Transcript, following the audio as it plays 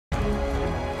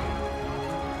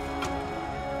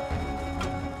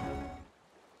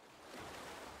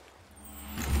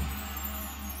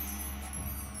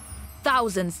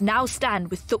thousands now stand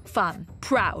with Thuk Fan,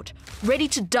 proud, ready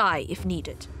to die if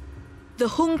needed. The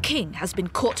Hung king has been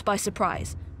caught by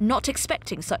surprise, not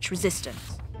expecting such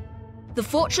resistance. The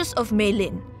fortress of Mei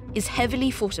Lin is heavily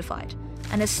fortified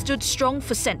and has stood strong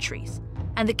for centuries,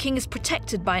 and the king is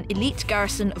protected by an elite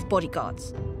garrison of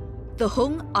bodyguards. The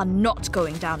Hung are not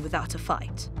going down without a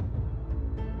fight.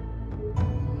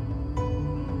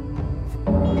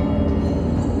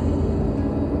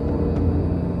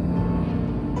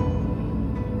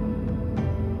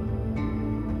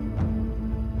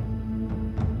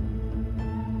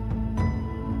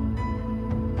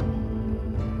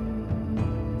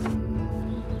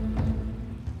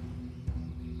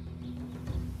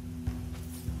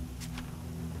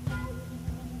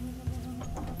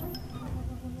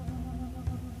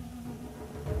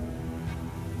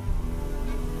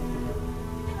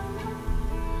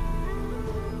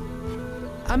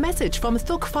 A message from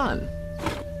Thuk Fan.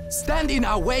 Stand in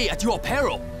our way at your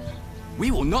peril.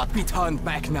 We will not be turned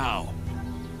back now.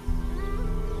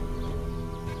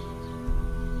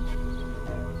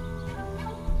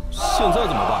 现在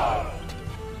怎么办？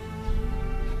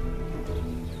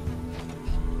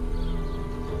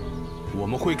我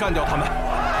们会干掉他们。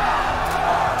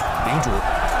领主，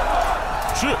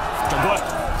是长官。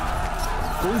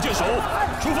弓箭手，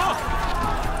出发！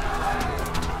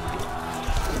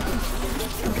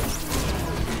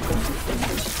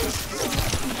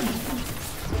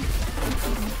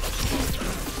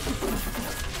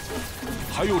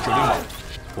 还有指令吗？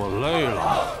我累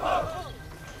了。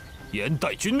严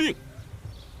带军令，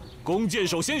弓箭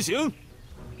手先行。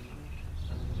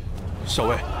校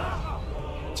尉，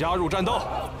加入战斗。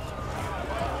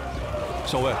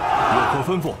校尉，有何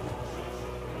吩咐？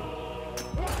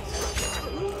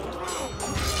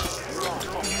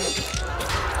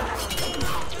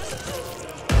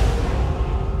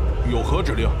有何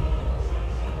指令？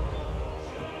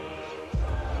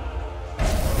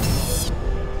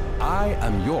 I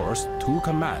am yours to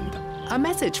command. A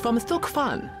message from Thuk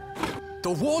Fan.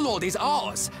 The warlord is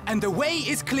ours, and the way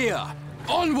is clear.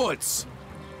 Onwards!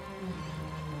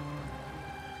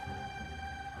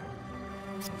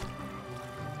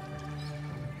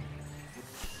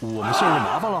 我们陷入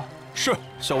麻烦了。是，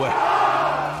校尉。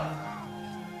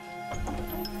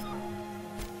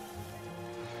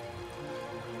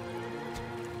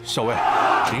校尉，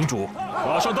领主，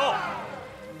马上到。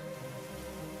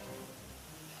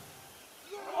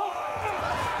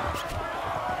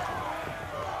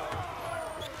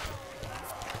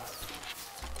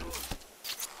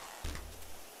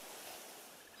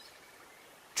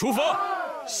 出发，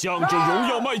向着荣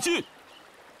耀迈进。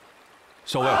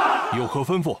校尉有何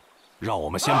吩咐？让我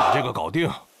们先把这个搞定。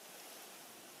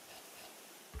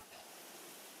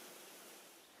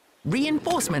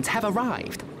 Reinforcements have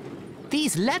arrived.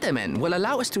 These leathermen will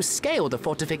allow us to scale the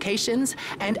fortifications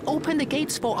and open the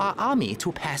gates for our army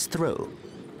to pass through.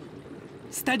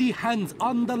 Steady hands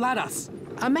on the ladders.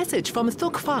 A message from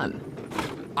Thuk Fan.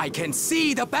 I can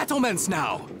see the battlements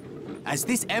now. As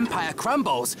this empire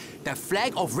crumbles, the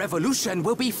flag of revolution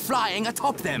will be flying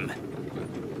atop them. "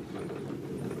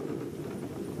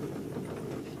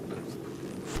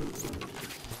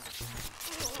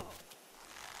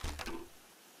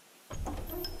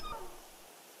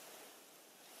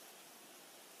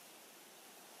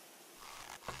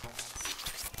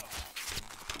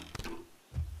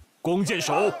弓箭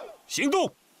手，行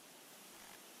动！"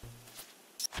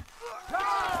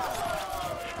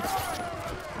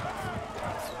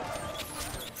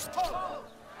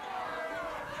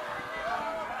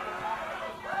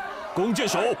 弓箭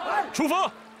手，出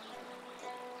发！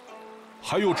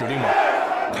还有指令吗？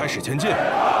开始前进。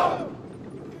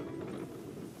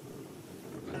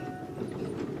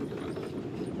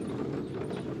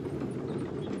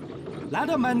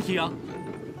Ladderman here.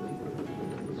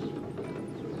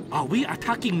 Are we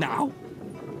attacking now?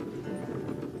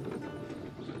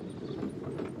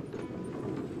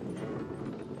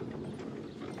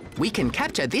 We can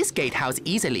capture this gatehouse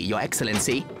easily, Your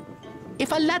Excellency.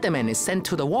 If a ladderman is sent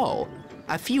to the wall,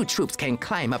 a few troops can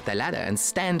climb up the ladder and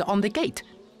stand on the gate.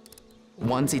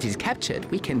 Once it is captured,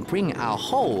 we can bring our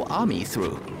whole army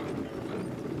through. "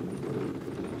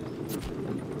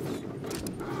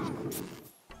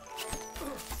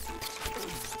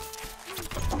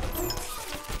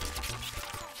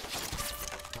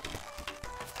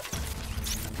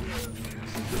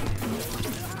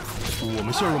我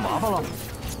们陷入麻烦了，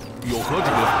有何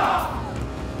指令？"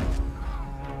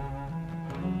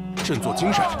 振作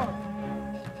精神。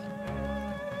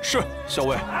是，校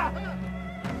尉。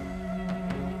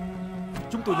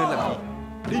Chúng tôi nên làm gì?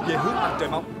 Đi về hướng mặt trời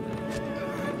mọc.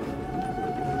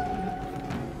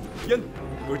 Dân,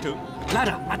 đội trưởng.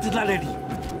 Ladder at the ready.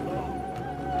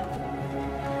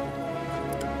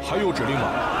 还有指令吗？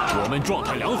我们状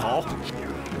态良好。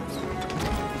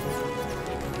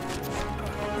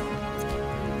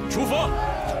出发！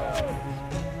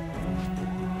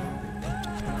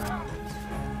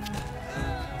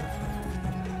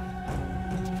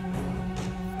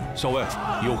校尉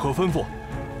有何吩咐？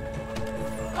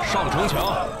上城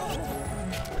墙！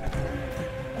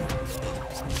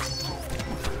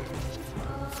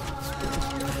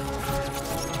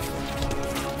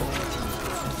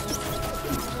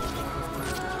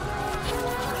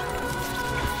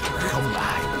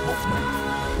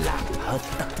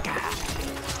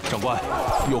长官，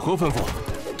有何吩咐？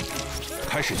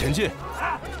开始前进。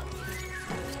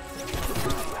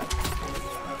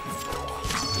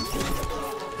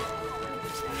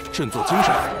振作精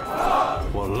神，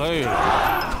我累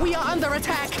了。We are under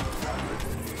attack.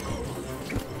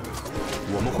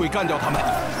 我们会干掉他们。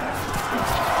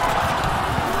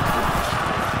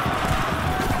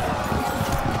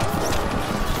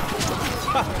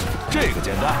哈，这个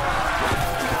简单。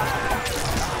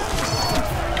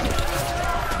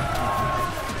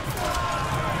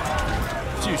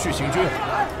继续行军。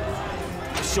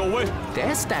校尉。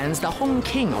There stands the Hung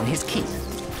King on his keep.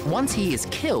 Once he is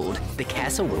killed, the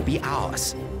castle will be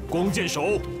ours. 弓箭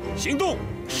手，行动！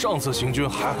上次行军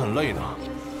还很累呢。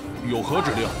有何指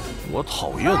令？我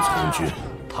讨厌从军，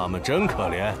他们真可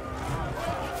怜。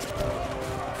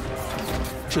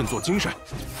振作精神，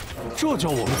这叫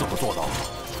我们怎么做到？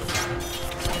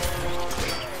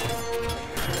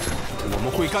我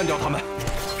们会干掉他们。